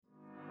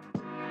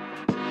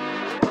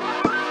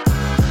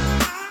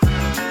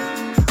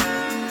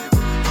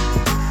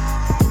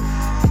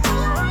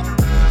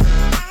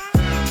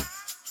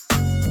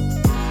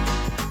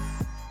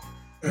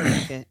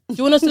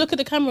you want us to look at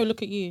the camera or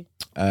look at you?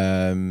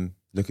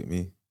 Look at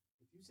me.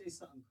 If you say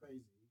something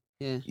crazy,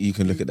 Yeah. You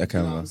can look at the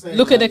camera.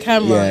 Look at the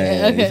camera.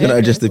 Yeah, Okay. you can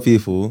adjust the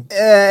people.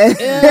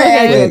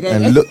 Okay.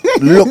 And look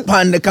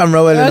behind the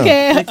camera well enough.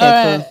 Okay. All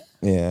right.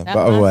 Yeah, That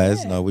but was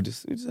otherwise, it. no, we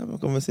just have a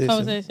conversation.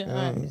 Conversation, You know,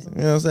 alright. you know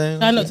what I'm saying?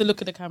 Try not to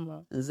look at the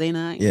camera.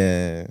 Zainite.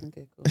 Yeah.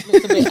 Okay, cool.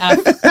 Looks a bit af.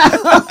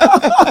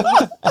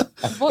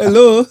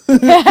 Hello.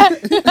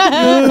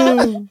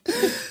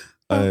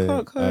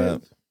 Coke.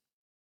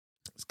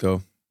 Let's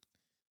go.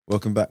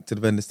 Welcome back to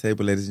the Vendors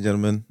Table, ladies and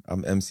gentlemen.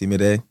 I'm MC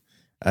Midday.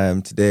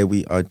 Today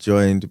we are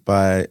joined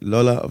by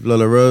Lola of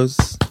Lola Rose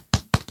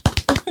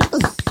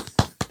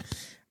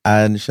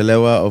and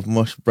Shalewa of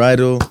Mosh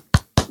Bridal.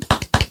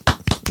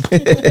 How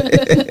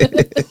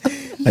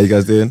you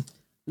guys doing?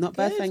 Not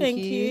bad, Good, thank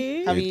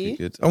you. How are you?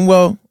 Good. I'm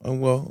well.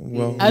 I'm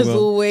well. As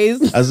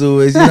always, As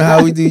always, you know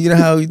how we do. You know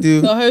how we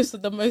do. the host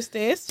of the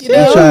mostest. You We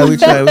know?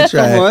 try.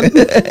 Come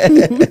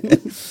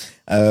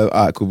All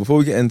right, cool. Before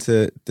we get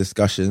into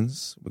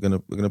discussions, we're gonna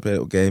play a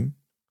little game.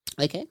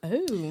 Okay.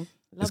 Oh,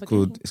 It's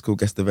called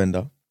Guess the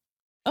Vendor.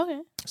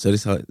 Okay. So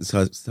this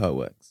is how it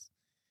works.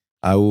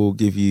 I will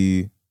give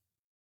you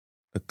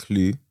a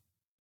clue,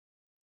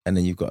 and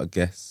then you've got to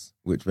guess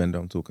which vendor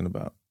I'm talking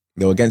about.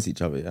 They're against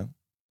each other, yeah.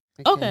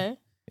 Okay.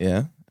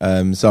 Yeah.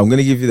 So I'm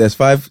gonna give you. There's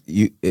 5.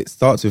 It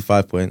starts with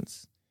 5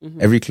 points. Mhm.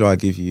 Every clue I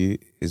give you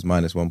is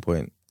minus 1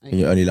 point, and Okay.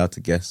 you're only allowed to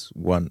guess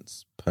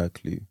once per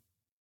clue.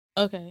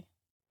 Okay.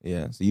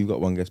 Yeah. So you've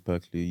got one guess per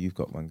clue. You've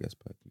got one guess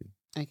per clue.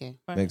 Okay.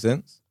 Right. Make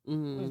sense?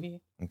 Mhm. With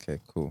you. Okay.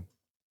 Cool.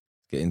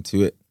 Get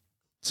into it.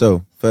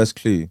 So first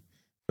clue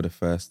for the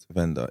first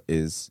vendor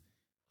is: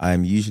 I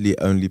am usually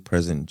only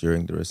present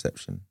during the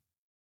reception.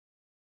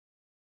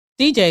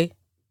 DJ.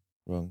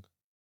 Wrong.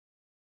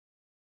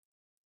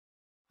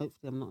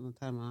 Hopefully, I'm not on the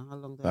timer. How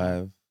long do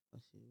 5,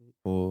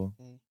 4,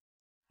 Okay.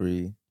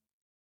 3,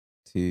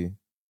 2,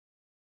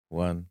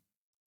 1.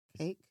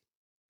 Cake.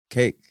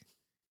 Cake.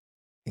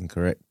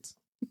 Incorrect.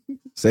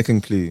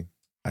 Second clue: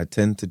 I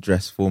tend to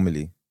dress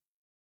formally.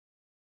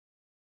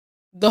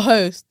 The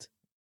host.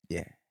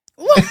 Yeah.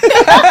 Yeah, I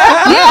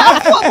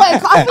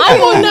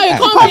thought, no, it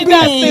can't be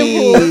that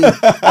simple.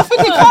 I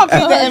think it can't be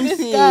the This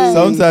MC. guy.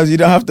 Sometimes you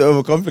don't have to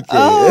overcomplicate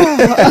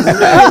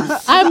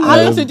it. I'm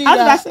known to do How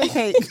did I that. say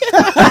cake?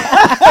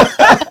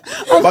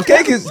 But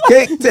cake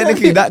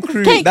technically that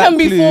clue. Cake that can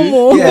be clue,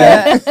 formal.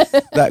 Yeah.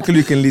 That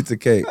clue can lead to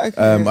cake.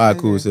 Okay, Alright,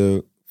 cool. okay.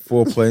 So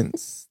 4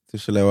 points to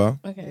Shalewa.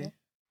 Okay.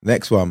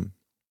 Next one.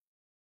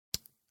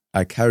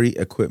 I carry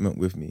equipment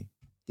with me.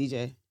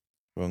 DJ.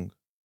 Wrong.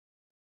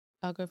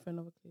 I'll go for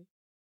another clue.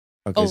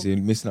 Okay, Oh. so you're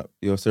missing up.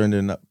 You're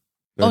surrendering up.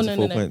 Going to No,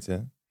 4 no. points,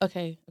 yeah.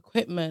 Okay.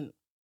 Equipment.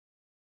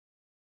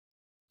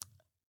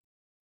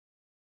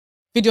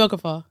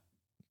 Videographer.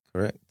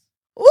 Correct.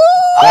 Ooh!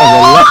 That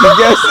was a lucky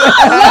guess.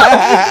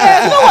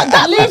 You know what?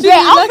 That leaves Literally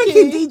it. I'm lucky.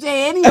 thinking DJ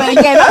anyway.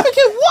 Again, I'm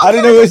thinking what? I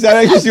didn't know which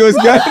direction she was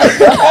going.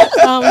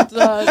 I'm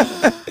done.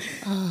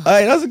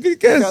 Alright, that was a good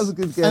guess. That was a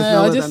good guess. I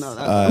No, just- no.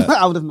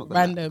 I would have not got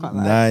Random. That.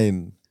 Can't lie.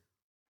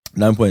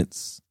 9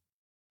 points.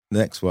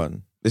 Next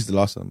one. This is the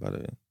last one, by the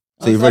way.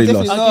 So Oh, you've so I've already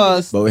definitely lost.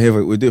 lost. But we're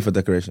here. We'll do it for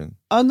decoration.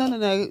 Oh no.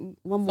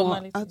 One more.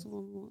 Formality. Add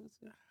one more.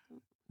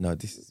 No,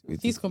 this is.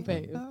 He's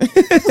competitive.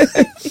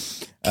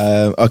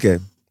 Okay.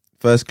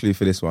 First clue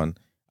for this one.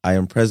 I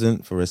am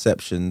present for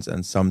receptions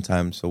and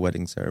sometimes for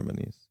wedding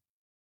ceremonies.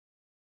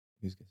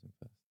 Who's guessing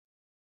first?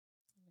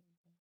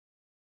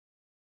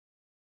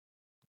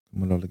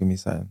 Come on, Lola, give me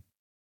something.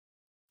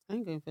 I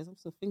ain't going first. I'm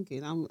still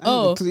thinking. I'm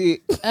Oh. clue.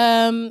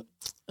 I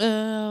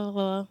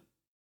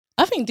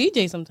think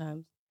DJ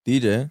sometimes.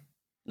 DJ?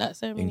 That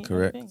ceremony.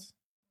 Incorrect. thing.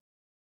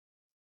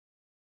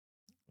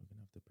 I'm going to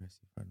have to press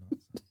you for an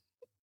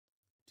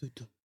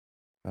answer.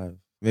 5.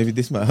 Maybe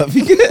this might help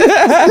you.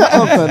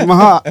 Oh God, my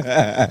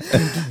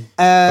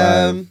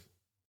heart.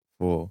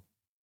 4,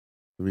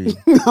 3,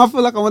 I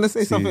feel like I want to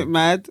say 2, something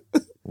mad.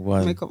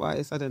 1. Makeup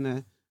artist. I don't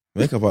know.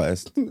 Makeup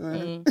artist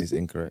Mm. is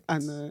incorrect. I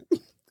know.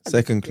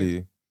 Second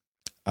clue.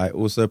 I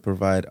also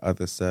provide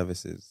other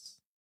services.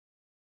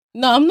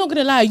 No, I'm not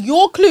gonna lie.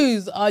 Your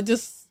clues are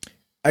just.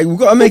 We've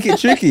got to make it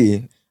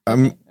tricky.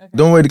 Okay.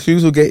 Don't worry, the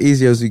clues will get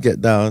easier as we get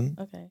down.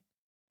 Okay.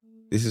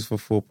 This is for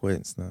 4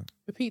 points now.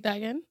 Repeat that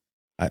again.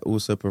 I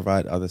also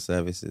provide other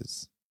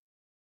services.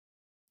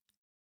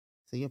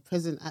 So you're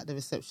present at the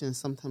reception,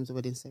 sometimes the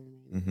wedding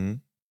ceremony. Mm-hmm.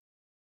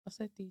 I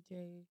said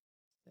DJ.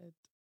 Said.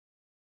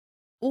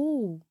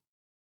 Oh.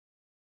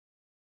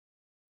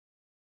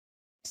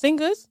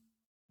 Singers.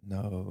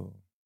 No.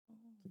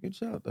 Good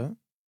shout, though.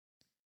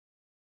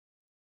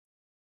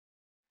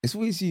 It's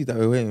always you that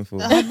we're waiting for.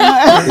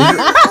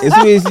 It's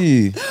always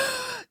you.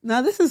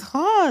 Now this is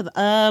hard.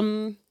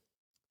 And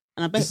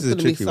I bet This it's is a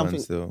gonna be tricky one something.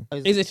 still. Oh,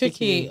 Is it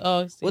tricky?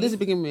 Oh, see. What does it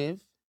begin with?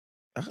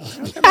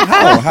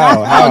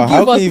 How? I'll How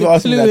give us can you the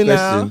ask me that clue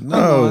now. question?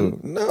 Come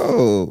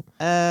No.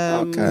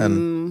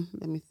 can?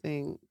 Let me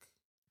think.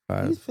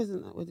 5, Who's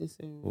present at wedding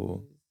ceremony?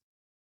 4,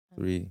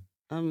 3,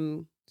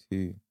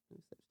 2.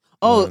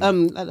 Oh,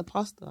 one. like the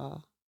pastor.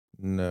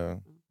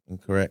 No.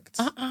 Incorrect.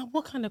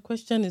 What kind of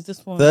question is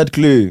this one? Third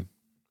clue.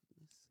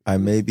 I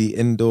may be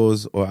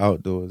indoors or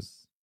outdoors.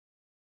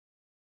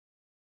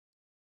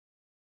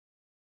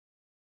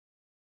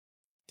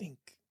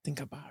 Think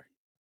about it.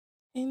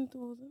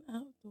 Indoors and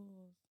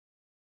outdoors.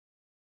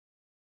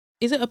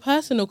 Is it a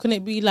person or can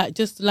it be like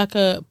just like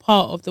a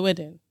part of the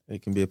wedding?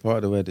 It can be a part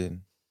of the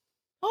wedding.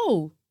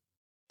 Oh,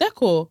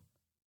 decor.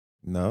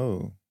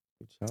 No.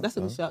 Good shout, That's a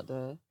though. good shout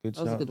though. Good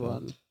That was a shout, good though.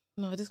 one.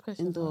 No, this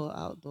question. Indoor,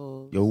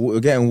 outdoors. You're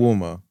getting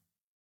warmer.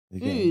 You're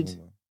getting Food.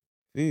 warmer.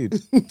 Food.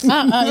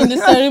 In the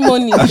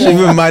ceremony. I should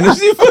even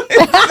minus you for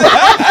it.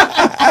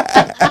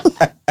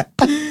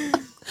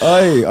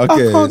 Oi,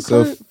 okay, can't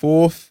so cope.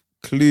 fourth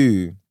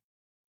clue.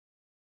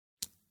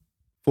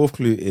 Fourth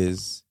clue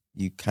is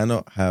you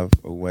cannot have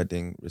a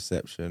wedding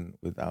reception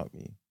without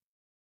me.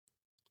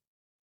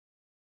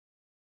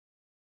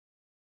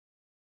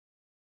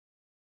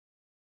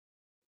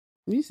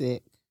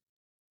 Music.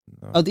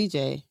 No, Oh,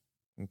 DJ.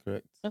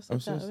 incorrect. I've said I'm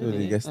so that sorry you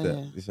already. guessed that.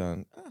 Okay. This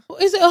one.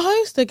 Is it a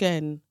host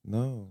again?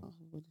 No.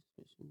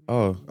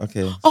 Oh,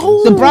 okay. So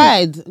Oh. The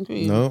bride.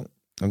 no,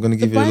 I'm gonna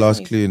give you the last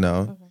bridesmaids. clue now.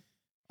 Okay.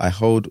 I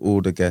hold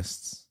all the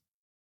guests.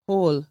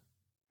 Hall.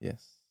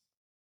 Yes.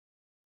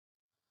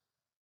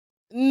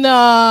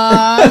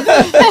 Nah.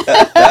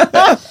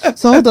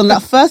 So hold on,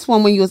 that first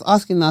one when you was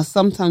asking us,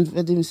 sometimes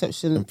wedding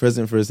reception. I'm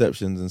present for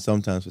receptions and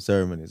sometimes for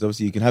ceremonies.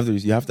 Obviously, you have to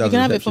have You the can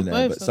have it reception for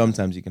there, both, but so-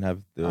 sometimes you can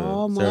have the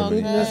Oh my ceremony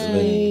at goodness the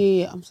venue.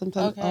 me! I'm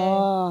sometimes. Okay.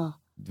 Oh,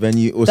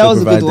 Venue also that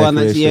was a provide good one.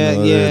 Actually.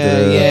 decoration.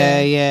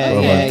 Yeah.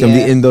 Okay. Can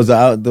be indoors or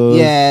outdoors.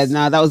 Yeah,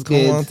 nah, that was Come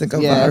good. on, think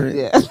about yeah, it.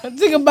 Yeah.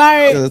 Think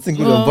about it. I think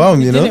with a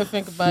bum, you know. Didn't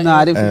think about No,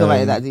 I it. didn't think about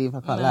it Um, that deep.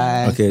 I can't no.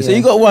 lie. Okay, so Yeah.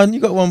 you got one. You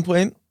got 1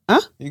 point. Huh?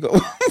 You got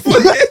 1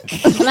 point.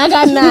 And I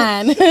got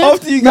 9.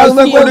 After you No, guys took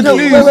all the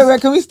clues.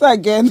 wait. Can we start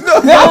again?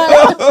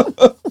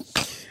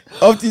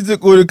 After you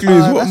took all the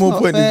clues, Oh, what that's more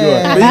not point did you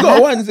fair. want? But you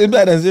got 1. It's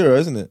better than 0,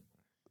 isn't it?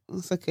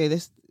 It's okay.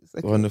 It's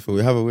okay. Wonderful.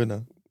 We have a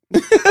winner. No,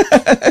 Do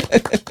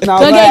I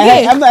I'm,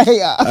 get I'm not a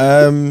hater.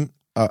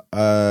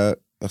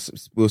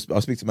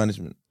 I'll speak to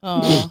management.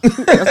 Oh.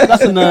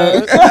 That's a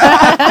no.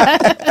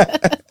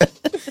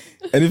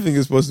 Anything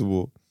is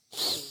possible.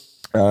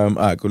 All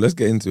right, cool. Let's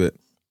get into it.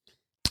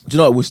 Do you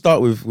know what? We'll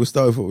start with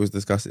what we was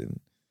discussing.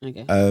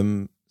 Okay.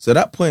 So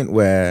that point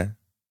where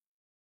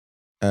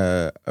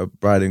a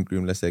bride and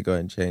groom, let's say, go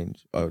and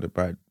change, or the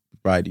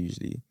bride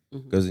usually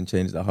goes and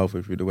changes that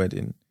halfway through the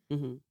wedding.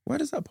 Mm-hmm. Why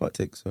does that part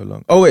take so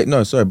long? Oh wait,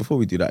 no, sorry. Before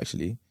we do that,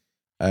 actually,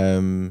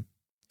 I'll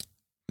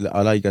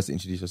allow you guys to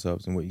introduce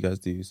yourselves and what you guys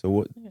do. So,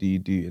 what do you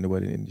do in the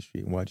wedding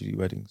industry, and why do you do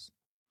weddings?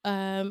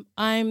 I'm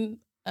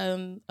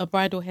a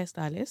bridal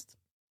hairstylist,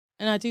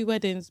 and I do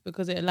weddings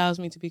because it allows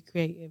me to be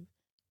creative.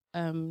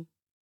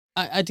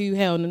 I do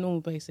hair on a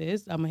normal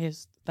basis. I'm a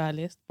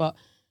hairstylist, but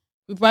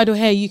with bridal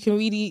hair, you can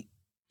really,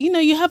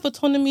 you have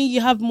autonomy.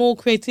 You have more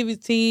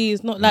creativity.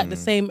 It's not like the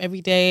same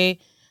every day,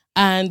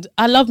 and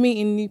I love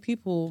meeting new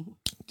people.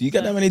 Do you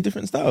get that many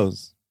different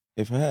styles?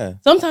 If hair,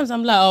 Sometimes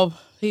I'm like, oh,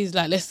 please,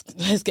 like let's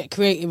get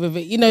creative with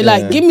it. Yeah.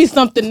 Like give me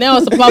something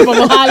else apart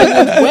from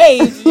Hollywood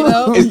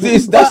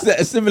waves. that's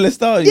a similar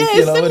style. Yeah,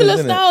 it's similar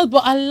styles,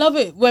 but I love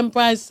it when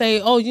brides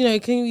say, "Oh,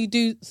 can we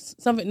do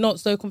something not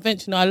so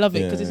conventional?" I love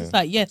it because it's just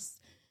like, yes,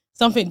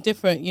 something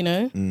different,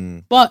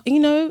 But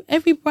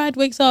every bride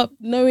wakes up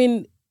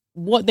knowing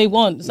what they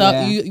want, so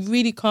Yeah. you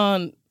really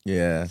can't.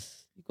 Yeah.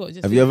 You got to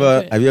just Have you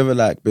ever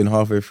like been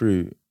halfway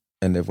through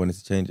and they've wanted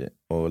to change it,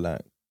 or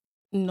like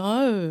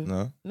No,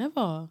 no?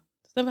 never.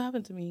 It's never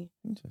happened to me.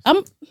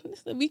 Interesting.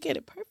 Listen, we get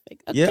it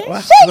perfect. Okay? Yeah.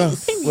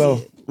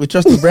 Well, we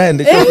trust the brand.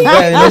 They trust the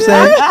brand. You know what I'm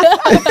saying?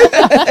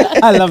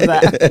 I love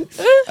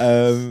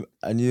that.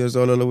 And you as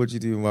well, Lola, what do you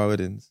do in my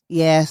weddings?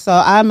 Yeah, so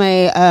I'm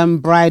a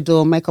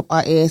bridal makeup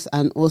artist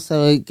and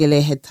also a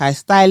gilly head tie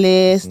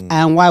stylist.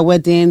 And why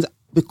weddings?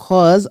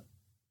 Because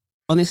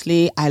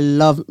honestly, I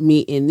love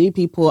meeting new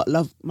people. I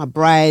love my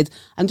bride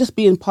and just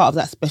being part of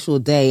that special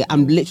day.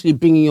 I'm literally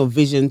bringing your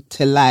vision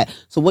to light.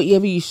 So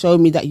whatever you show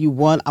me that you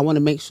want, I want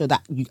to make sure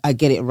that I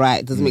get it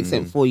right. Does it make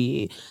sense for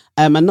you?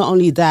 And not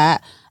only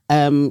that,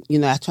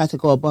 I try to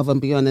go above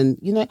and beyond. And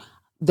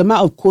the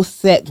amount of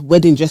corset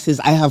wedding dresses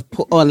I have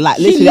put on, like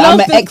literally, I'm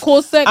an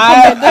corset.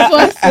 That's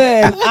what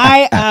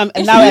I am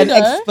It's now you an though.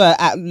 expert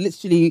at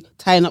literally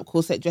tying up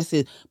corset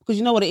dresses because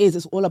you know what it is.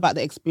 It's all about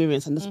the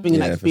experience and just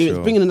bringing that Yeah, for experience,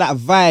 sure. bringing in that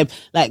vibe.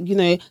 Like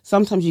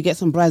sometimes you get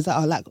some brides that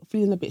are like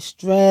feeling a bit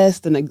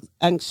stressed and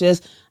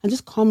anxious, and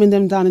just calming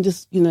them down and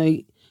just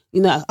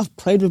I've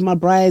prayed with my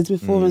brides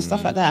before and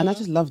stuff like that, and I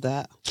just love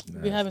that.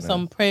 We're having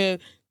some praise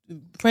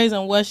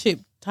and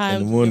worship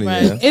time In the morning,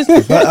 right? yeah. It's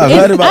I've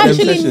heard about them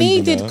actually sessions,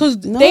 needed you know. because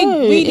No, they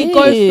really it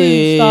go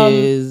through some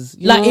is,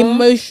 you like know?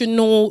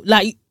 emotional,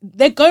 like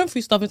they're going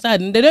through stuff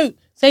inside and they don't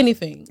say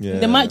anything. Yeah.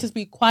 They might just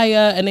be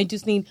quiet and they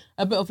just need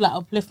a bit of like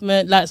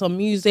upliftment, like some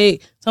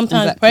music,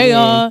 sometimes Exactly.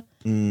 prayer.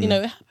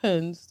 It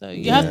happens. So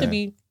you have to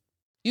be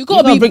You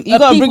gotta bring you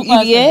gotta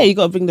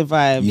bring the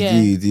vibe.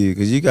 You do,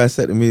 because you guys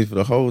set the mood for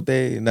the whole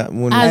day in that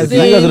morning. As You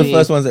guys are the in-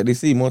 first ones that they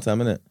see more time,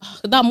 innit?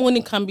 That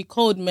morning can be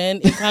cold, man.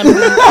 It can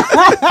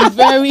be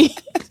very.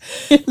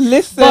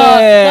 Listen,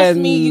 But trust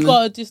me, you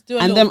gotta just do a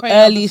and little them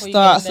prayer early before you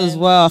starts get as there.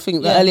 well. I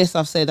think the Yeah. earliest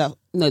I've said that.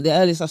 No, the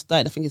earliest I've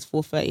started, I think it's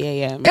 4:30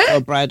 a.m. for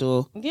a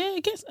bridal. Yeah,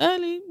 it gets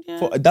early.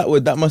 Yeah.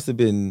 That must have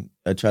been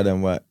a Trad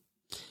and White.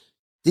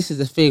 This is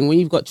the thing. When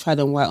you've got Trad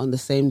and White on the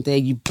same day,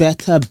 you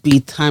better be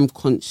time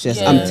conscious.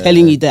 Yeah. I'm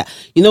telling you that.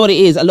 You know what it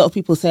is? A lot of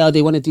people say, oh,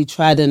 they want to do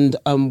Trad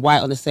and White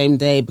on the same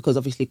day because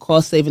obviously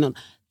cost saving.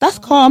 That's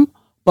calm,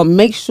 but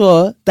make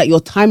sure that your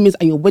timings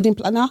and your wedding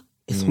planner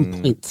is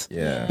on point.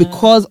 Yeah.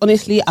 Because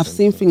honestly, I've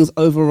seen things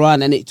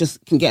overrun and it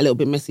just can get a little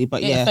bit messy.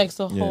 But It yeah, affects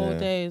the whole Yeah.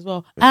 day as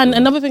well. For And sure.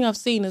 another thing I've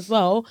seen as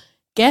well,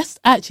 guests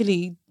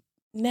actually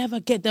never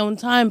get there on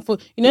time for,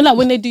 you know, like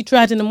when they do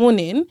trad in the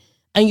morning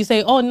and you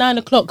say, oh, 9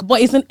 o'clock,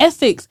 but it's in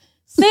Essex.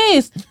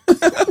 Sis, this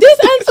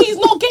auntie is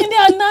not getting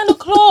there at 9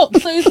 o'clock.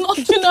 So it's not,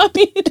 you know what I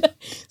mean?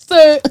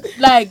 So,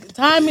 like,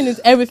 timing is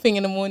everything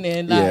in the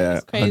morning. Like, Yeah,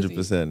 it's crazy.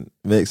 100%.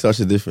 Makes such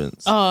a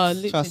difference. Oh,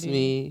 literally. trust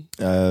me.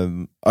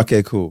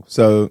 Okay, cool.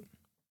 So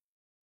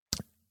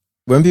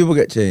when people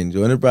get changed,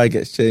 when a bride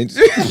gets changed,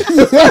 Sorry,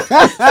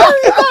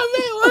 that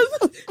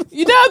mate was,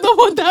 you don't know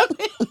what that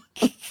meant.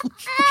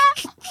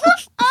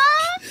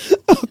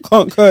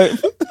 Can't cope.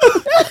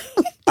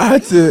 I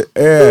had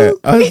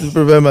to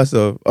prepare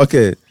myself.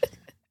 Okay,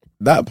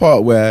 that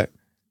part where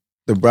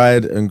the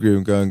bride and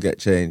groom go and get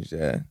changed.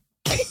 Yeah.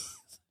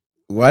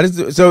 Why does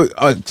it, so?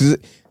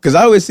 Because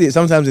I always see it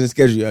sometimes in the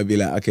schedule. I'd be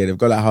like, okay, they've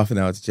got like half an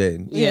hour to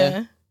change.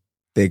 Yeah.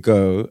 They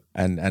go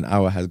and an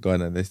hour has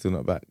gone and they're still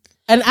not back.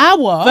 An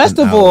hour? First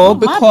An of all, hour. My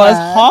because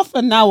bad. half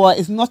an hour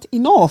is not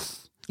enough.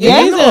 It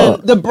Yeah,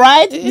 isn't. the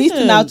bride It needs to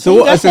isn't. now So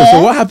change what? her So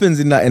hair. what happens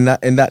in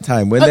that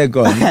time when they're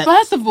gone?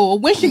 First of all,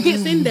 when she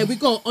gets in there, we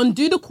go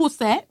undo the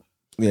corset.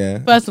 Yeah.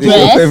 First of This all,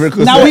 is your Yes. favorite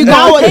Now corset. we Take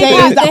nowadays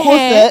out that the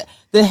hair. corset.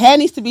 The hair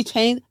needs to be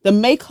changed. The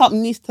makeup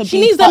needs to She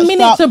be. needs a touched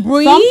minute up. to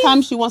breathe.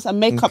 Sometimes she wants a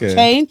makeup Okay.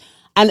 change,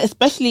 and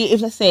especially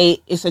if let's say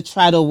it's a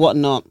trad or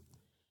whatnot.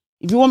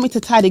 If you want me to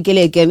tie the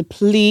gilly again,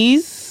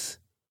 please.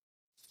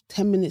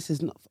 10 minutes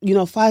is not,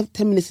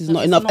 5-10 minutes is not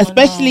It's enough. not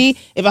Especially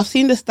if I've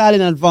seen the style in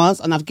advance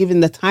and I've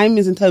given the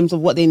timings in terms of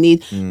what they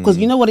need. Because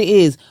you know what it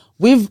is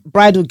with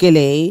bridal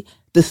gilly,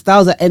 the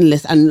styles are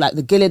endless, and like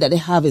the gilly that they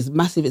have is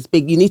massive. It's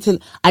big. I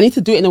need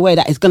to do it in a way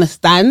that it's gonna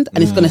stand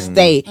and it's gonna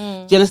stay. Do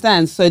you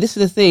understand? So this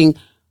is the thing.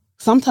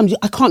 Sometimes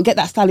I can't get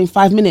that style in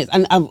 5 minutes,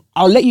 and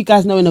I'll let you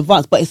guys know in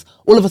advance. But it's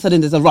all of a sudden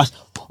there's a rush.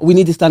 We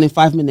need this done in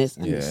 5 minutes.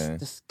 And Yeah.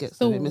 this gets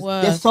The a bit messy.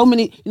 worst. There's so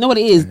many. You know what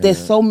it is? There's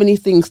so many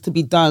things to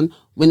be done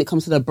when it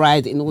comes to the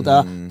bride in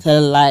order to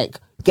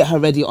like get her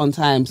ready on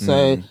time.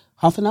 So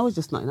half an hour is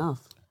just not enough.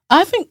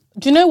 I think,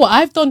 do you know what?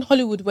 I've done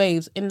Hollywood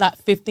waves in like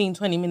 15,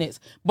 20 minutes.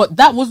 But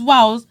that was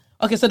whilst,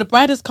 okay, so the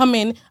bride has come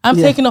in. I'm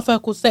taking off her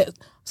corset.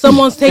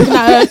 Someone's taking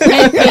out her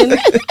hairpin.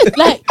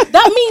 Like,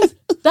 that means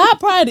that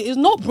bride is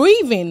not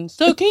breathing.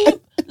 So can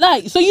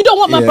you, so you don't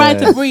want my Yeah. bride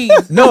to breathe.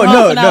 No. for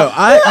half an hour.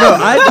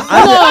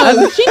 I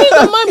No, she needs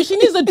a moment. She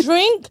needs a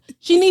drink.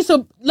 She needs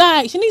some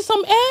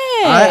air.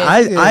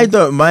 I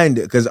don't mind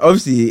it because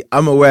obviously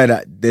I'm aware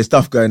that there's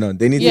stuff going on.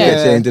 They need to get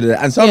Yeah. changed,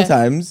 and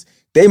sometimes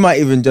they might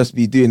even just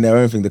be doing their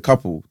own thing. The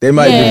couple, they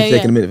might even Yeah, be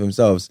taking a minute for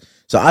themselves.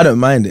 So I don't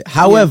mind it.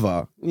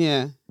 However,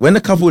 Yeah. when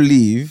the couple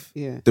leave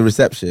Yeah. the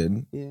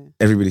reception, Yeah.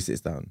 everybody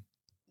sits down.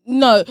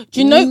 No, do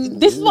you know?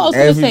 This is what I was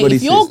going to say. Everybody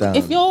If you're sits down.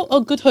 if you're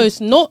a good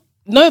host, no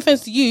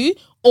offense to you,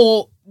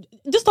 or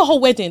just the whole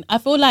wedding, I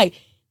feel like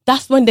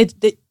that's when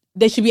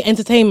there should be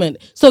entertainment.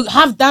 So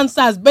have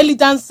dancers, belly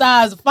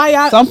dancers,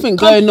 fire, Something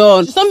going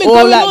on. something Or,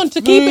 going like, on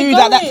to keep it food,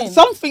 going. like that.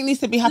 Something needs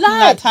to be happening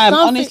Like, that time,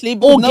 something- honestly, or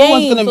because no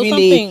one's games gonna or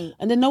really, something.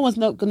 and then no one's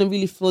not gonna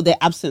really feel their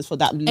absence for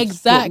that.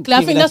 Exactly. I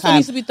think period of that's what time.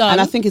 needs to be done.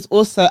 And I think it's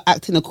also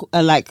acting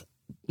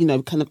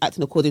kind of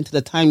acting according to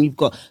the time you've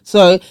got.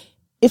 So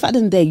if at the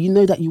end of the day you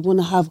know that you want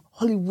to have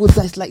Hollywood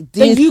that's like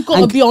this, Then you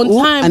gotta and- be on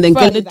time and then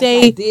throughout get the that's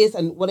day. like this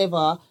and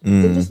whatever.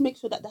 Then just make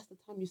sure that that's the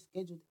time you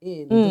scheduled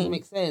in. Does it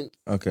make sense?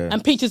 Okay.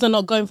 and pictures are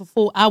not going for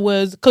 4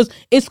 hours because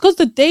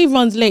the day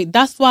runs late.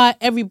 That's why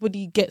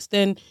everybody gets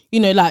then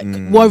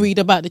worried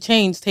about the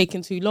change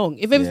taking too long.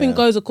 If everything Yeah.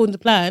 goes according to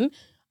plan,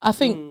 I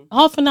think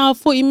half an hour,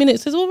 40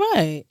 minutes is all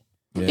right.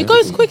 Yeah. It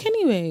goes quick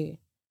anyway.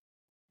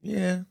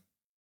 Yeah,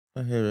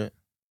 I hear it.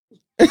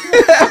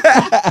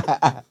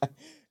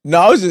 No,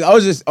 I was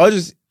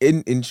just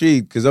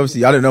intrigued because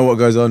obviously I don't know what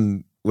goes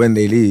on when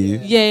they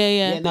leave.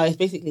 Yeah. No, it's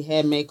basically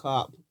hair,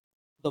 makeup,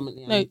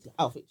 predominantly, No. and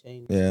outfit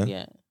change. Yeah.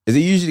 Yeah. Is it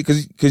usually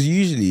because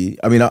usually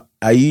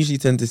I usually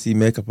tend to see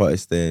makeup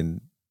artists staying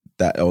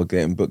that or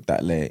getting booked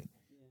that late,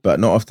 but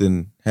not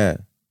often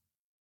hair.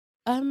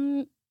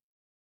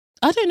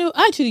 I don't know.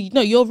 Actually,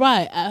 no, you're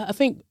right. I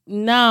think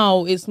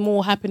now it's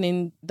more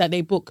happening that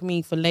they book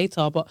me for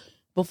later. But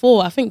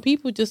before, I think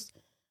people just,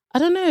 I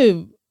don't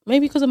know,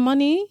 maybe because of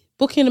money,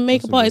 booking a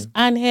makeup artist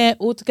and hair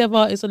all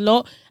together is a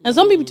lot. And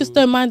some people just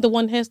don't mind the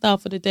one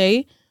hairstyle for the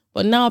day.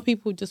 But now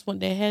people just want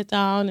their hair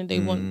down and they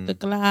want the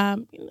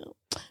glam,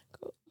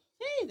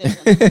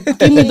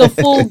 Give me the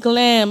full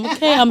glam.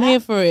 Okay, I'm here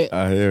for it.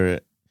 I hear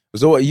it.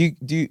 So what you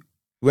do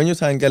when you're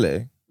tying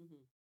gele?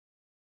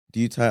 Do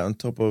you tie it on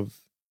top of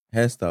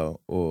hairstyle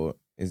or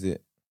is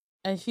it?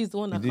 And she's the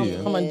one that You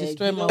do, come and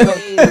destroy you my know work. what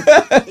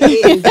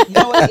it is. You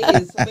know what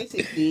it is. So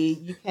basically,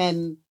 you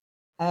can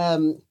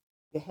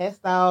your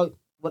hairstyle,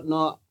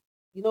 whatnot.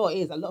 You know what it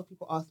is. A lot of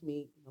people ask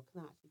me,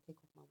 can I actually take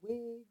off my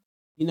wig?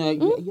 You're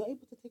able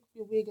to take off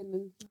your wig and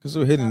then It's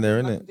all hidden there,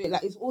 isn't it?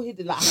 Like it's all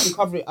hidden. Like I can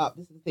cover it up.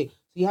 This is the thing.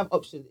 So you have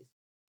options.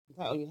 You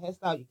can tie it on your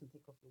hairstyle. You can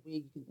take off your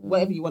wig. You can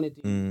whatever you want to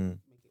do. Make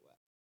it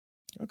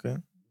work.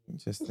 Okay.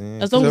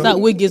 Interesting. As long as that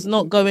wig is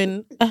not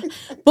going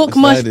book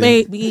much,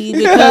 baby,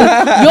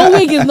 because your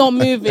wig is not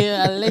moving.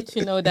 I'll let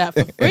you know that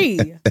for free.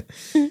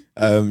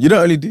 You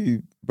don't only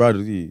do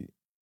bridal, do you?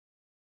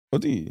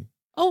 What do you?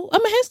 Oh,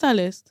 I'm a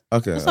hairstylist.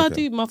 Okay. That's what I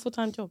do, my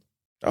full-time job.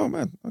 Oh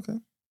man, okay.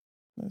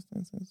 Nice.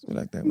 We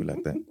like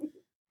that.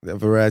 That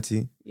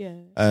variety. Yeah.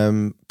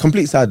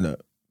 Complete side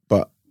note,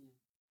 but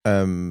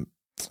I think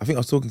I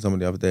was talking to someone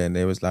the other day and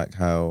they was like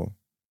how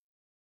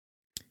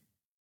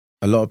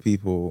a lot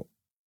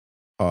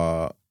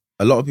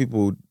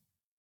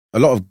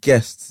of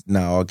guests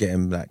now are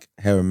getting like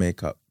hair and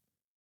makeup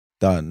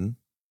done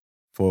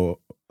for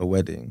a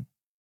wedding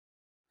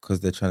because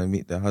they're trying to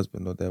meet their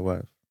husband or their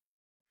wife.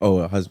 Oh,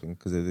 a husband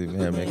because they're doing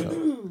hair and makeup.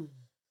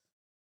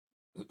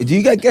 Do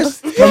you get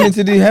guests coming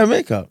to do hair and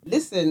makeup?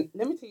 Listen,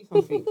 let me tell you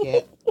something, yeah.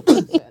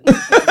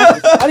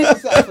 I need to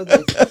set up for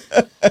this.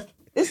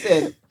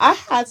 Listen, I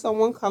had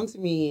someone come to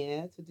me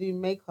here to do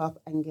makeup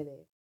and get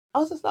it. I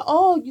was just like,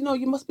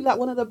 you must be like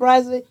one of the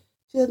brides.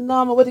 She said,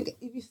 no, my wedding.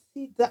 If you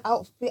see the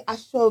outfit I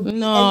showed,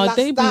 no,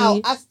 they style.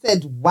 be. I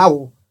said,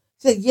 wow.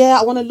 She said, yeah,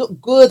 I want to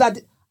look good. I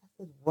said,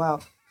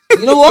 wow.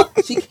 You know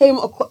what? She came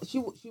across, she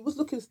was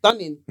looking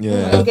stunning.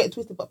 Yeah. Don't get it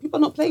twisted, but people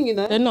are not playing,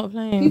 They're not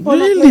playing. People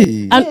really? are not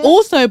playing. And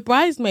also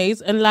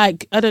bridesmaids and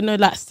like, I don't know,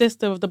 like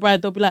sister of the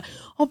bride, they'll be like,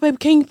 oh babe,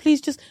 can you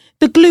please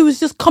the glue is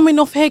just coming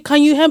off here.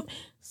 Can you help?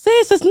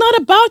 Sis, it's not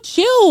about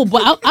you.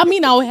 But I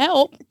mean, I'll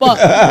help. But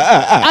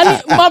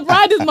my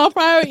bride is my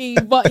priority.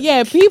 But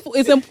yeah,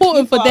 it's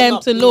important for them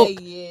to look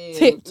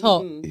tip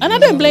top. And I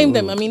don't blame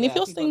them. I mean, if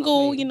you're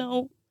single,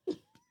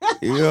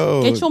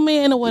 Yo, get your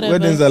man or whatever.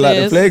 Weddings are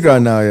like the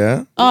playground now,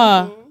 yeah?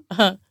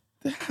 Damn.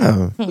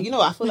 But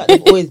I feel like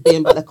they've always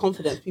been, but the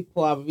confidence,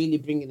 people are really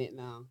bringing it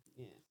now.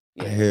 Yeah.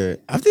 I hear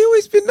it. Have they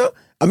always been though?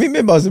 I mean,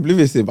 maybe I was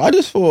oblivious to it, but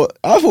I thought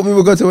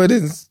people go to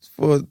weddings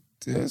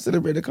to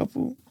celebrate a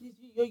couple.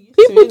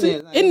 People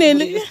in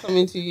there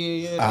coming to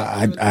you.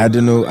 I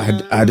don't know.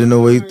 I don't know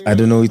what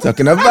you're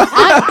talking about.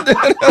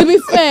 To be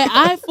fair,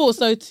 I thought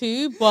so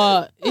too,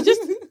 but you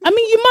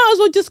might as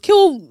well just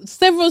kill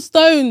several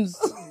stones.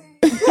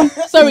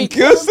 Sorry,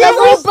 Kill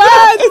several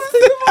birds.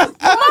 You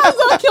might as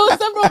well kill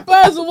several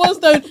birds with one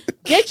stone.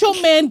 Get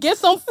your man, get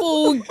some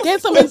food,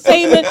 get some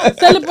entertainment,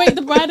 celebrate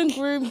the bride and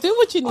groom. Do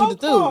what you need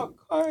to do.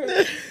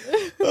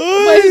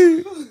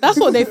 But that's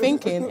what they're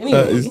thinking. Anyway.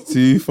 That is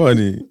too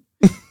funny.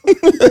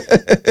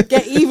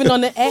 Get even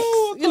on the X,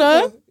 you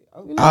know.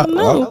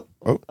 No.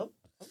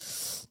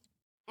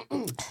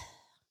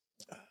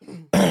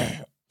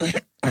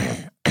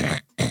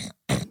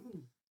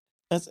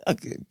 That's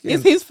okay.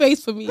 It's his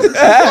face for me.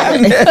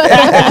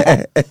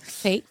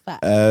 Take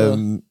that.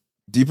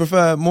 Do you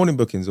prefer morning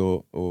bookings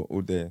or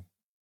day?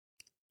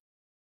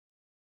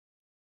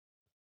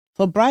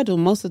 For bridal,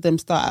 most of them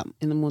start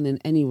in the morning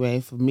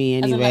anyway. For me,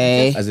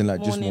 anyway. As in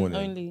like just morning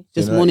only.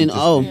 Just morning.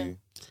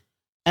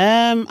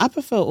 Yeah. I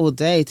prefer all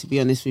day, to be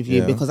honest with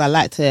you, because I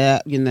like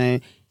to,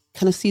 kind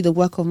of see the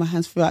work of my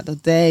hands throughout the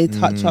day,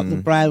 touch up the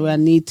bride where I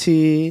need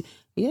to.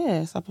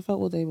 Yes, I prefer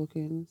all day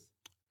bookings.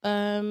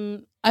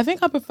 I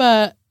think I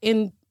prefer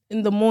in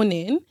the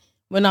morning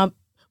when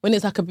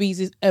it's like a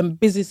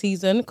busy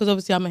season, because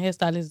obviously I'm a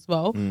hairstylist as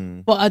well.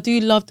 But I do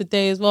love the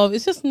day as well.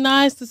 It's just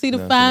nice to see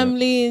the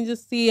family and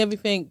just see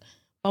everything.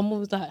 I'm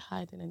always like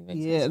hiding anyway.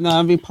 Yeah, no,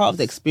 I mean part of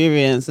the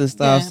experience and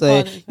stuff.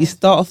 Yeah, so you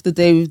start off the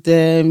day with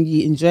them,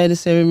 you enjoy the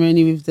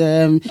ceremony with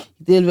them,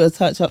 you do a little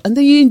touch up, and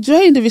then you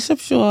enjoy the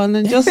reception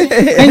and just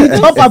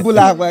top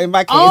abula. Well, in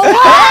my case.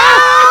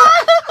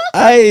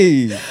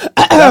 Aye,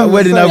 that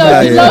wedding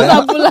abula.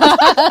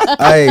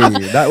 Aye,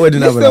 that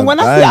wedding abula. Listen, when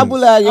I see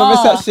abula, your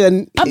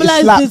reception, abula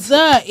is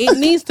dessert. It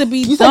needs to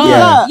be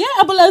done. Yeah,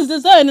 abula is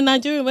dessert in a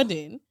Nigerian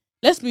wedding.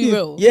 Let's be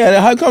real.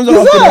 Yeah, how it comes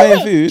after the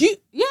main food?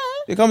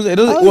 It comes. It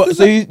doesn't. Oh,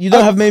 so you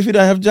don't have main food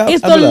and have jab.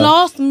 It's the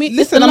last meal.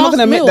 Listen, I'm not going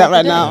to admit that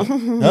right now.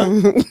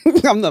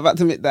 I'm not about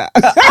to admit that.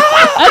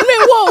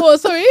 Admit what?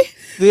 Sorry.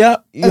 So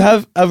you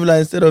have abula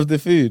instead of the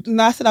food.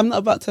 No, I said I'm not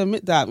about to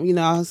admit that.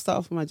 I'll start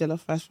off with my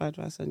jollof rice, fried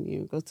rice, and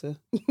you go to.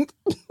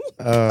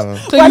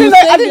 So I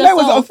didn't know it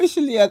was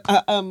officially a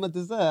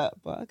dessert,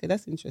 but okay,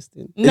 that's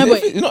interesting. No,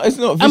 but it's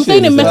not. I'm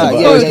saying it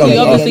metaphorically,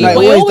 obviously, but it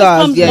always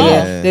comes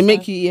last. They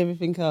make you eat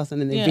everything else,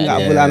 and then they bring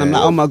out abula, and I'm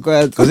like, oh my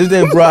god. Because if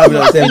they brought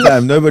abula at the same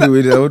time, nobody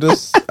would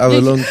just have a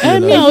long queue.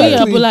 I'll eat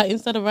abula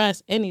instead of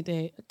rice any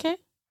day. Okay.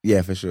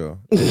 Yeah, for sure.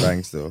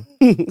 Bang still.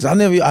 Because I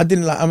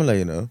didn't like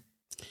amala,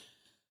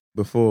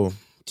 before.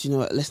 Do you know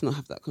what? Let's not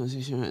have that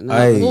conversation right now.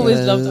 I've always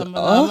loved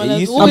Amala. it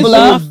used Amala's to always be been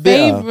my so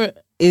bitter.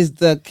 favorite. Is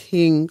the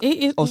king It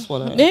is of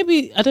swallow?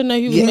 Maybe I don't know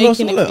who was King of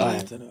making Swallow? it. I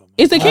For don't know.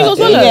 It's the king of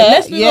swallow. Yeah,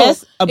 Let's be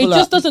yes, real. It Abula.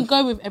 just doesn't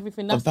go with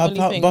everything. That's the only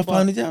thing. Buff but-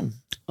 Pounded Jam.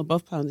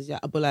 Above poundage, yeah.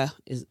 Abula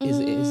is it for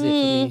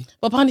me.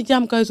 But pounded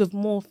jam goes with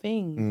more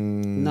things.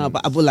 No,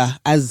 but Abula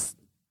as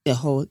a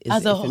whole is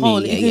As it a for whole,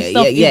 me. it Yeah,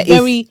 itself yeah, is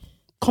very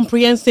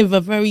comprehensive. A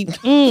very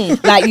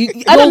like you,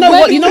 I don't know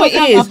what you know what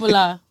it is.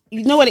 Abula.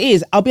 You know what it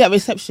is? I'll be at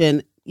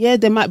reception. Yeah,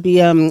 there might be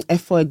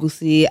F4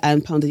 egusi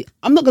and pounded.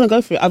 I'm not gonna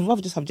go for it. I'd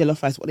rather just have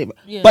jollof rice, whatever.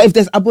 Yeah. But if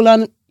there's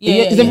Abula,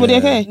 is everybody yeah.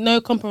 okay? No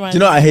compromise. Do you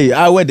know what I hate?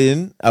 Our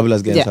wedding,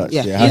 Abula's getting touched.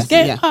 yeah. It It's has to.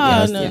 getting Yeah,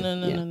 hard. yeah,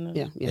 No.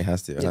 Yeah. It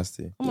has to. It has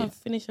to. Come on,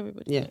 finish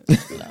everybody. Yeah.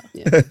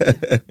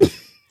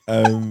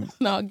 Abula.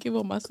 No, I'll give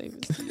all my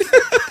savings. to you.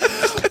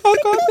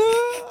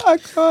 I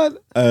can't.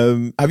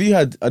 Have you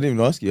had? I didn't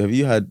even ask you. Have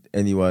you had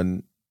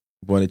anyone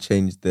want to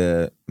change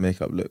their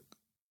makeup look,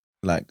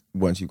 like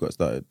once you got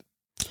started?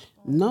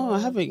 No, I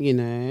haven't. You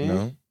know.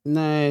 No.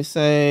 No,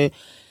 so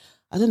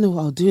I don't know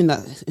what I'll do in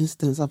that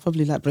instance. I'll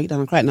probably like break down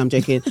and cry. No, I'm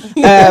joking.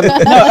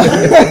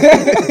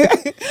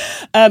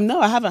 No,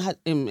 I haven't had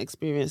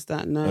experienced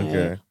that. No,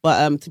 Okay.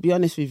 But to be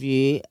honest with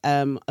you,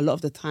 a lot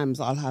of the times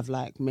I'll have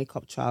like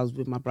makeup trials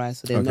with my bride,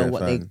 so they know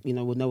what fine. they,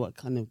 will know what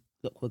kind of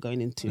look we're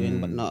going into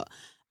and whatnot.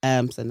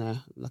 So no,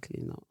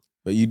 luckily not.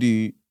 But you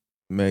do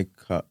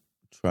makeup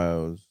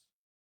trials.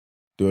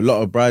 Do a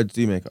lot of brides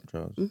do makeup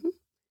trials? Mhm.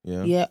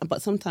 Yeah. Yeah,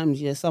 but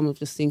sometimes some have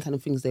just seen kind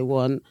of things they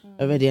want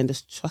already and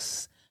just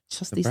trust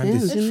The these brand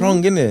things. is you know?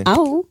 strong, innit?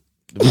 Ow.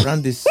 The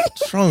brand is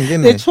strong, They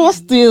innit?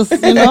 trust this,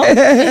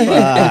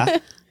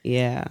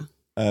 yeah.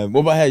 What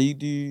about hair? You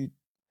do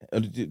a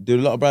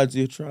lot of brides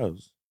do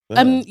trials?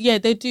 Yeah,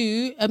 they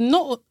do.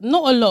 Not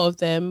a lot of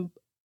them.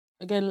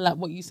 Again, like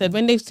what you said,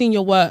 when they've seen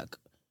your work,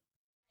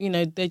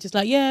 they're just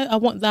like, yeah, I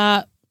want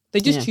that. They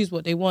just choose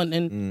what they want,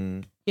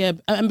 and yeah,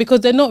 and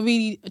because they're not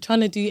really trying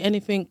to do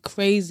anything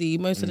crazy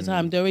most of the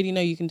time, they already know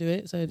you can do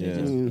it. So they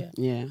just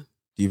Yeah.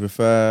 Do you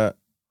prefer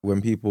when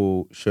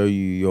people show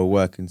you your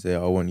work and say,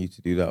 I want you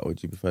to do that, or do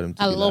you prefer them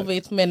to I be love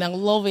like, it, man. I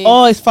love it.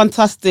 Oh, it's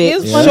fantastic.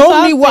 It's Show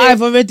fantastic. me what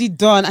I've already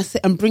done. I say,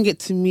 and bring it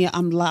to me.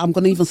 I'm like, I'm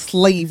gonna even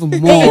slay even more.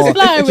 It's Do you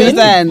flattering,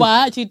 understand? but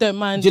I actually don't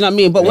mind. Do you know what I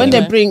mean? But when Yeah.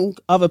 they bring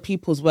other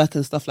people's work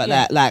and stuff like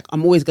Yeah. that, like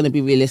I'm always going to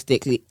be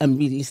realistic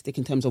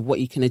in terms of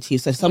what you can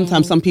achieve. So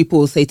sometimes some people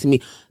will say to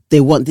me,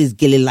 they want this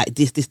gilly like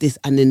this,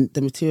 and then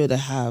the material they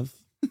have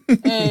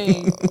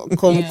Hey.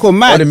 come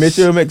match. Oh, the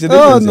material makes a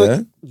difference, no.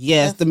 yeah?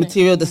 Yes, the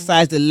material, the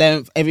size, the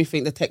length,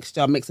 everything, the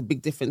texture makes a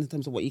big difference in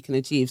terms of what you can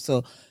achieve.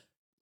 So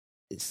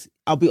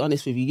I'll be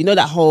honest with you. You know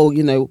that whole,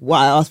 what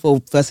I asked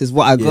for versus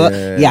what I got?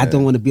 Yeah, I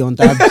don't want to be on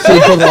that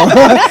shit.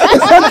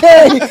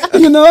 It's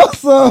okay,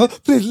 So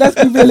please, let's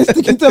be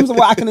realistic in terms of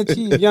what I can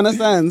achieve. You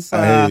understand? So,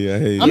 I hear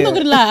you. I'm not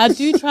gonna lie.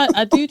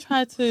 I do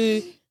try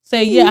to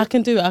say, yeah, I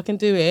can do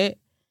it.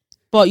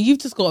 But you've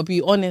just got to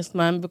be honest,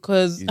 man,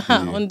 because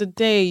on the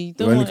day you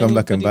don't only want come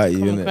back and anybody bite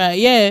to you, come innit? cry.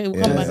 Yeah, it will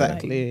come back and bite you.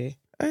 exactly.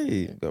 Hey,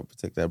 you gotta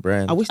protect that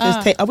brand. I wish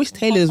I wish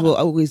tailors will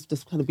always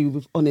just kind of be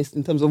honest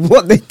in terms of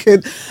what they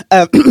could.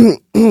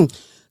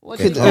 What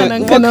Okay. you can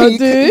and what cannot you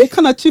do.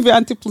 can achieve it,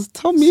 Auntie. Please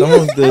tell me. Some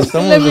of the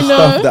Let me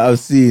stuff know. that I've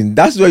seen,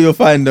 that's where you'll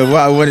find what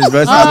I wanted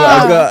versus what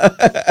I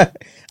got.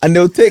 And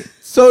they'll take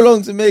so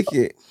long to make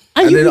it.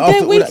 And you then were after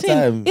there all that waiting.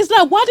 time- It's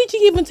like, why did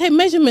you even take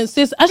measurements,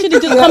 sis? I should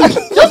have just come.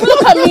 Just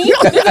look at me.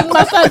 This is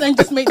my size, and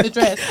just make the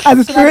dress. As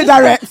a spirit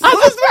direct. I'm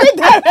just very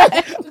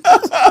direct.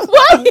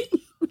 Why?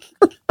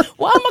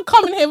 Why am I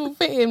coming here with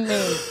fitting me?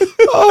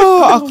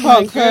 Oh, I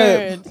my can't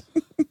cope. God.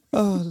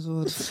 Oh,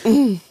 Lord.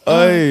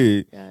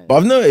 Aye. But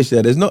I've noticed,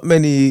 there's not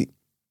many,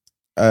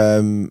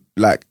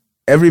 like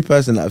every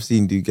person that I've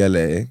seen do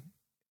gele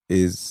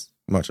is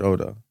much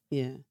older.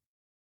 Yeah.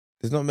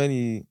 There's not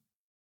many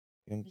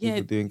young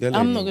people doing gele.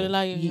 I'm not gonna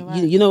lie, you're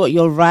right. You know what?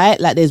 You're right.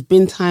 Like, there's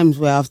been times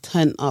where I've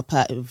turned up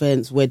at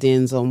events,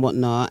 weddings, and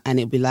whatnot, and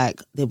they'll be like,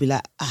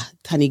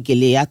 Tani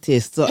Gile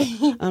artist. So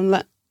I'm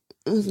like,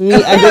 it's me.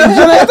 And then,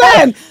 you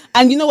understand?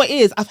 And you know what it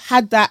is? I've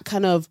had that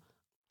kind of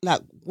like,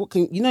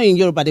 in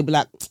Yoruba they'll be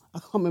like, I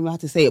can't remember how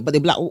to say it, but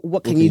they'll be like,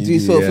 what can you do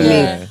sort of for me?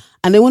 Yeah.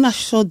 And then when I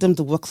showed them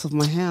the works of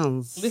my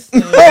hands,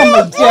 Listen. oh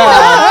my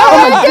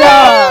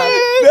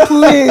god,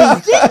 please,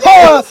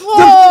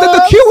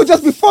 the queue would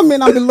just be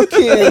forming. I'll be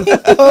looking.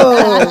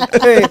 Oh,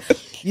 okay.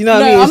 You know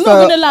what I mean? I'm So,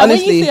 not gonna lie.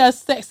 honestly, When you see a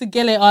sexy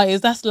gele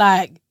artist, that's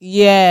like,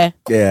 yeah.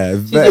 Yeah,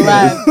 arrived.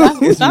 That's-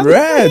 it's that's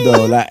rare the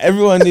though. Like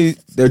everyone,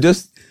 they'll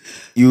just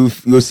you'll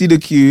see the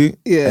queue.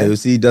 Yeah. and you'll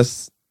see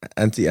just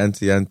auntie.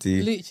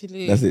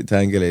 Literally. That's it,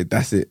 Tangele.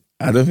 That's it.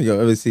 I don't think I've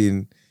ever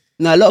seen.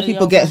 no, a lot of The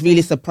people young get person.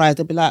 really surprised.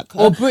 They'll be like,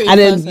 Or British and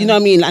then person. you know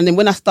what I mean. And then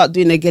when I start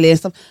doing the gele and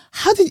stuff,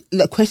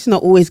 the question I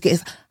always get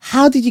is,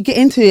 how did you get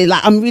into it?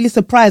 Like, I'm really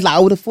surprised. Like, I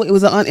would have thought it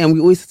was an auntie, and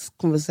we always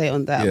conversate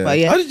on that. But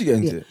yeah, How did you get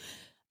into it?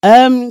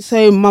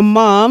 So my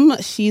mum,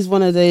 she's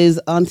one of those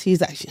aunties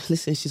that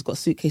she's got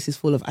suitcases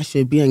full of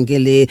Ashobi and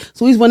Gele.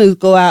 So always want to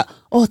go out,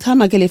 tie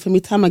my Gele for me,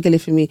 tie my Gele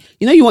for me.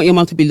 You know, you want your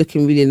mum to be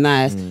looking really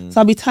nice.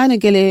 So I'll be tying a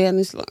Gele and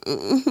it's like,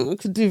 I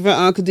could do that,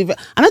 I could do that.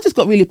 And I just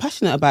got really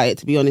passionate about it,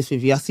 to be honest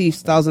with you. I see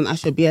styles on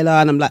Ashobi and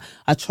I'm like,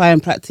 I try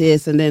and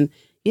practice and then,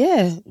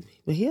 yeah,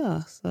 we're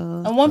here. So.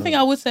 And one thing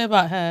I would say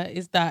about her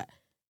is that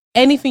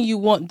anything you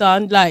want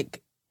done, like,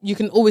 you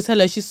can always tell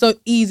her she's so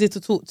easy to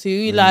talk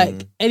to.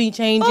 Like any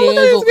changes or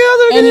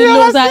any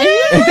looks like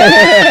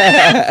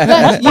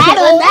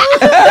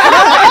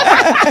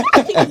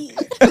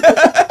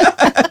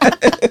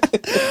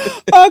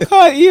I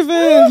can't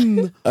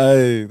even.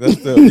 Hey, that's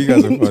dope. You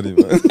guys are funny,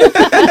 man.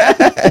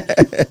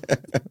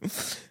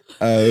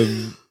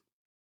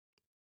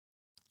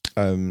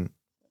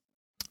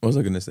 What was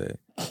I gonna say?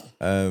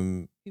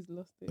 He's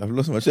lost it. I've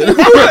lost my train.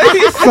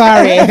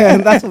 Sorry,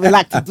 that's what we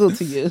like to do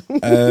to you.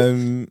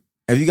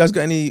 Have you guys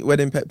got any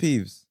wedding pet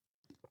peeves?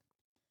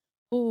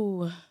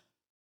 Oh,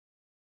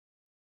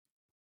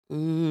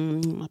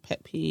 my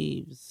pet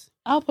peeves.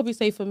 I'll probably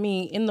say for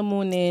me, in the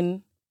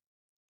morning,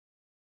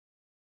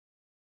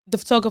 the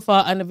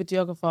photographer and the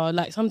videographer,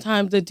 like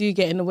sometimes they do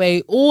get in the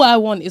way. All I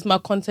want is my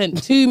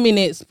content 2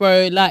 minutes,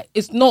 bro. Like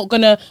it's not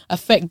gonna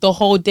affect the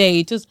whole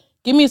day. Just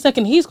give me a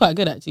second. He's quite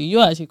good actually.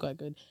 You're actually quite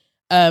good.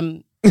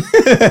 But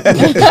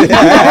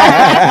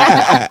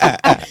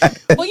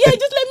yeah,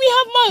 just let me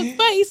have my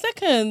 30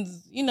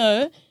 seconds, you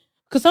know,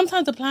 because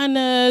sometimes the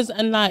planners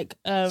and like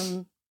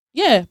planners,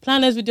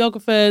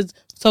 videographers,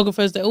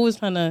 photographers, they're always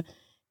trying to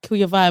kill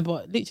your vibe,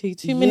 but literally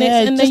 2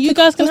 minutes and then you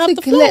guys can have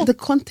the floor. Let the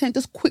content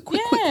just quick.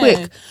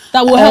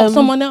 That will help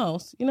someone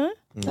else, you know.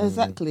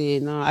 Exactly.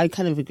 No, I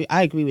kind of agree.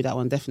 I agree with that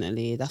one,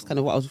 definitely. That's kind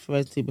of what I was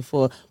referring to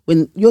before.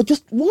 When you're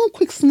just one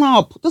quick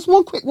snap, just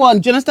one quick one,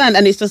 do you understand?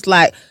 And it's just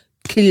like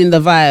killing the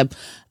vibe.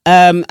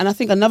 And I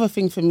think another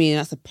thing for me, and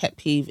that's a pet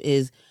peeve,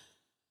 is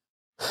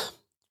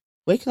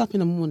waking up in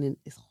the morning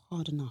is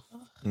hard enough.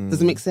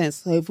 Does it make sense?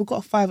 So if we've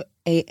got a 5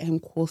 a.m.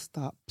 call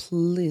start,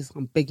 please,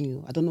 I'm begging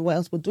you. I don't know what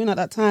else we're doing at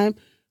that time.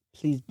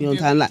 Please be on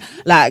time.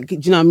 Like, do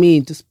you know what I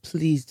mean? Just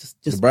please,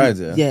 just the brides,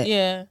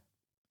 yeah.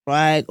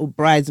 Bride or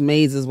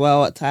bridesmaids as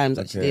well at times,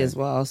 actually, as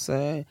well.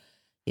 So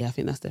yeah, I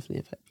think that's definitely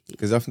a pet peeve.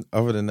 Because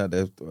other than that,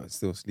 they're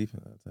still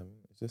sleeping at that time.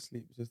 Just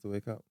sleep, just to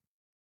wake up.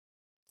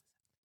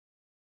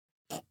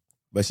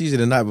 But it's usually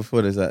the night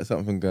before there's like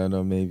something going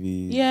on, maybe.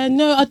 Yeah,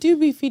 no, I do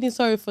be feeling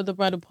sorry for the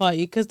bridal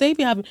party because they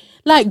be having,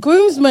 like,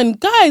 groomsmen,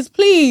 guys,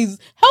 please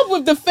help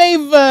with the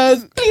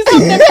favors. Please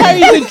help them carry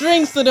the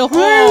drinks to the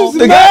hall.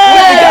 The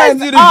guys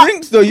do the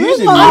drinks though,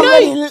 usually. I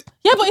know.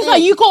 Yeah, but it's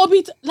like you gotta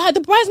be like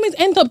the bridesmaids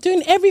end up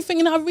doing everything,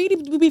 and I really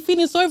would be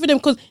feeling sorry for them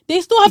because they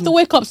still have to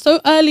wake up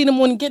so early in the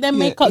morning, get their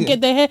makeup,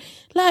 get their hair.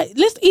 Like,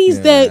 let's ease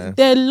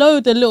their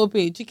load a little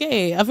bit. Do you get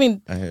it? I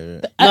think I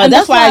hear it. No,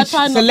 that's why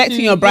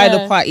selecting your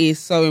bridal party is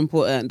so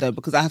important, though,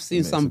 because I have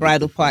seen some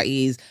bridal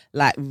parties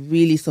like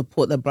really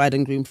support the bride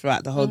and groom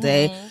throughout the whole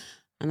day,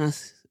 and I've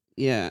seen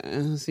some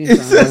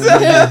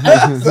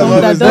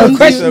that don't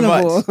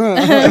questionable.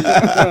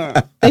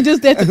 They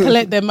just there to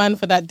collect their man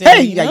for that day.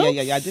 Hey, you know?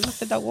 yeah. I didn't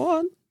say that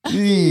one.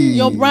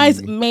 Your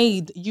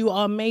bridesmaid, you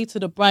are made to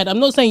the bride. I'm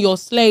not saying you're a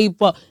slave,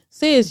 but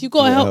sis, you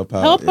gotta help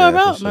her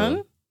out, sure.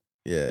 man.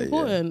 Yeah,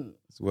 important. Yeah.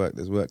 It's work.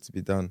 There's work to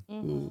be done.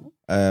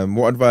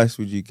 What advice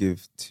would you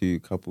give to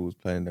couples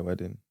planning their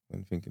wedding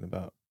when thinking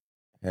about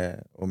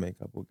hair or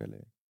makeup or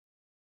gele?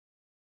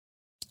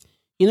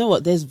 You know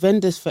what? There's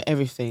vendors for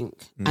everything,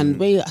 and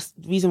the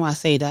reason why I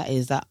say that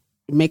is that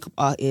makeup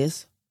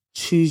artists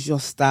choose your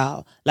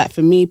style. Like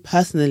for me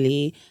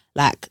personally,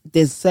 like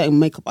there's certain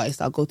makeup artists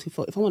I'll go to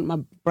for if I want my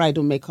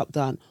bridal makeup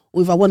done,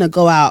 or if I want to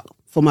go out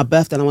for my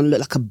birthday and I want to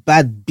look like a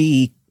bad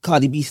bee,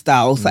 Cardi B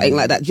style or something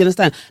like that. Do you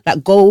understand?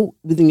 Like go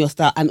within your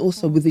style and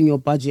also within your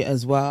budget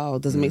as well.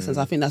 Does it make sense?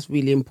 I think that's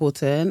really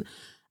important.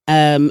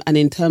 And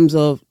in terms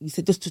of, you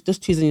said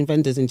just choosing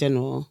vendors in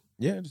general.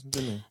 Yeah, just in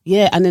general.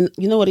 Yeah, and then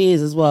you know what it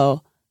is as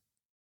well.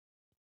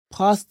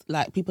 Past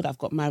like people that have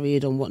got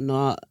married and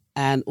whatnot,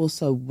 and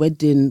also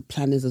wedding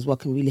planners as well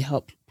can really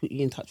help put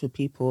you in touch with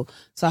people.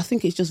 So I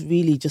think it's just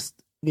really just,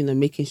 you know,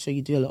 making sure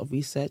you do a lot of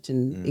research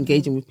and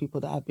engaging with people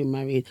that have been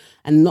married.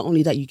 And not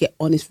only that, you get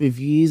honest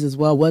reviews as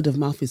well. Word of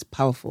mouth is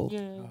powerful.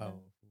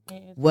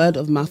 Word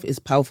of mouth is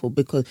powerful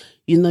because,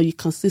 you know, you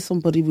can see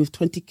somebody with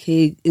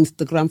 20k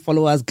Instagram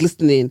followers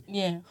glistening.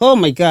 Yeah. Oh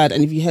my God.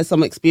 And if you hear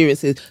some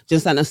experiences,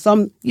 just and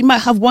some, you might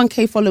have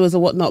 1k followers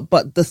or whatnot,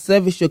 but the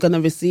service you're going to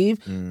receive.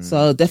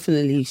 So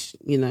definitely,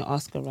 you know,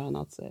 ask around,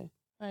 I'd say.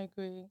 I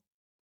agree.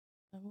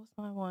 And what's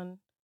my one?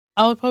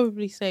 I would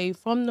probably say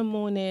from the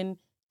morning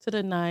to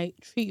the night,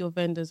 treat your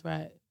vendors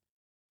right.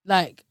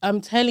 Like,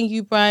 I'm telling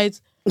you,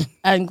 brides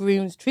and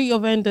grooms, treat your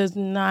vendors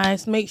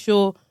nice. Make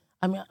sure,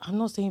 I mean, I'm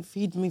not saying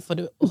feed me for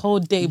the whole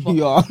day, but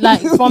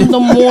like from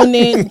the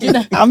morning, you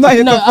know, I'm not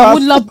even I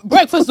would love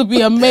breakfast would be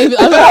amazing. You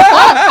know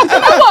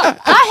what?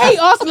 I hate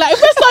asking, like,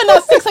 if we're starting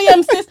at 6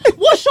 a.m, sis,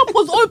 what shop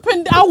was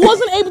open? I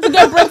wasn't able to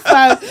get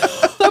breakfast.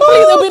 So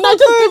please, it'll be nice.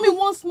 Just give me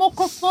one small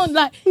croissant.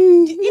 Like,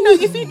 you know,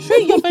 if you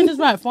treat your vendors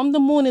right from the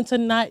morning to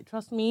night,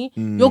 trust me,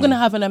 you're going to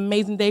have an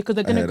amazing day because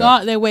they're going to go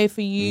out their way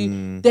for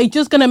you. They're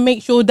just going to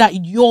make sure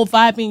that you're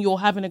vibing, you're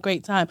having a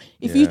great time.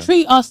 If you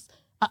treat us,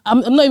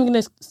 I'm not even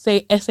going to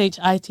say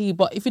SHIT,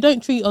 but if you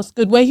don't treat us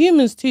good, we're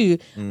humans too.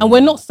 And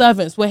we're not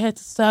servants. We're here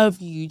to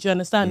serve you. Do you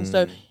understand?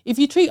 So if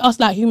you treat us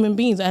like human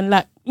beings and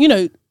like, you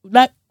know,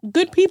 like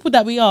good people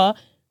that we are,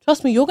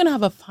 trust me, you're going to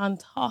have a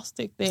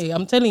fantastic day.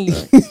 I'm telling you.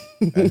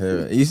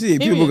 You see,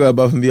 people go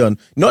above and beyond.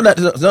 Not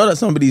that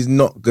somebody's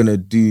not going to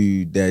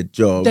do their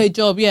job.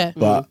 Yeah.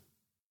 But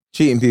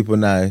treating people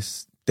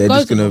nice, they're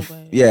just going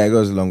to... Yeah, it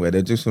goes a long way.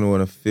 They're just going to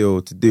want to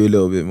feel to do a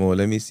little bit more.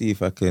 Let me see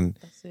if I can...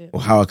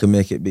 Or how I can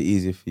make it a bit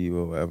easier for you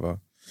or whatever.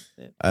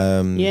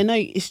 Yeah, no,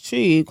 it's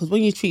true. Because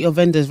when you treat your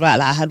vendors right,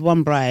 like I had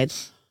one bride,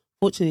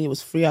 fortunately it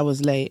was 3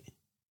 hours late.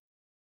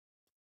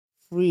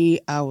 3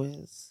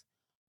 hours.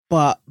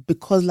 But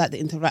because like the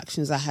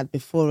interactions I had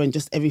before and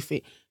just everything,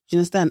 do you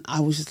understand?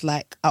 I was just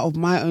like, out of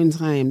my own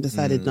time,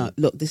 decided, no,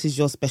 look, this is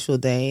your special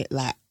day.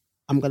 Like,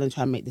 I'm going to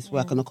try and make this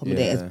work and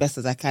accommodate as best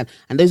as I can.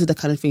 And those are the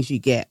kind of things you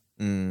get.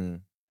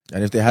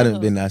 And if they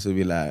hadn't been nice, it would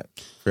be like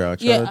 3 hour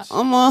charge. Yeah,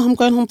 I'm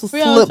going home to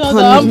flip on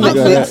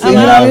Netflix. I'm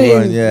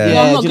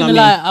not going to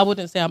lie, I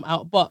wouldn't say I'm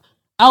out, but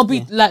I'll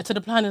be like to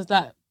the planners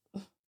like,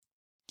 do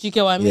you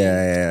get what I mean?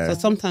 Yeah. So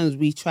sometimes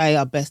we try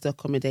our best to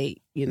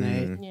accommodate, you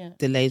know,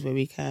 delays where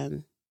we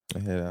can. I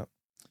hear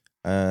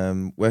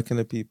that. Where can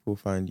the people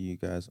find you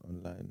guys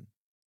online?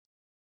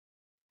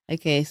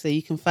 Okay, so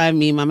you can find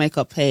me, my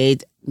makeup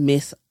page,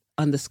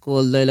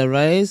 Miss_Lola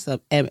Rose, so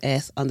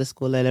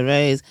MS_Lola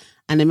Rose.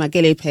 And then my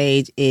Gilly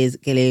page is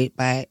Gilly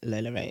by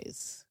Lola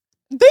Rose.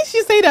 Didn't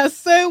she say that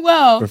so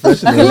well?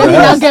 Professional. Let me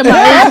not get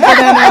my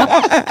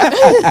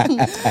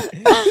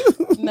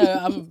own. No,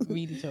 I'm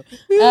really sure.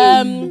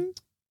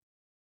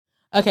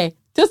 Okay,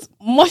 just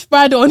Mosh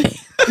Bride on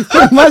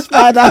Mosh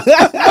Bride on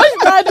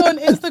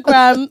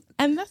Instagram,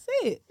 and that's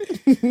it.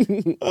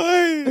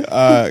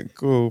 Alright,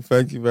 cool.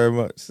 Thank you very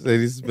much. So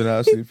this has been an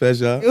absolute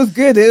pleasure. It was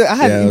good. I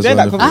had enjoyed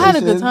that conversation. I had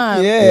a good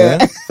time.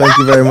 Yeah. Thank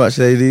you very much,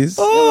 ladies.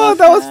 Oh,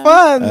 that was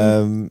fun.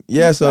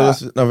 So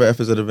that's another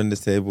episode of In This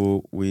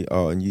Table. We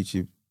are on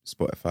YouTube,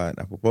 Spotify, and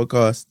Apple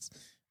Podcasts.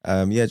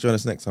 Join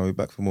us next time. We're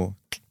back for more.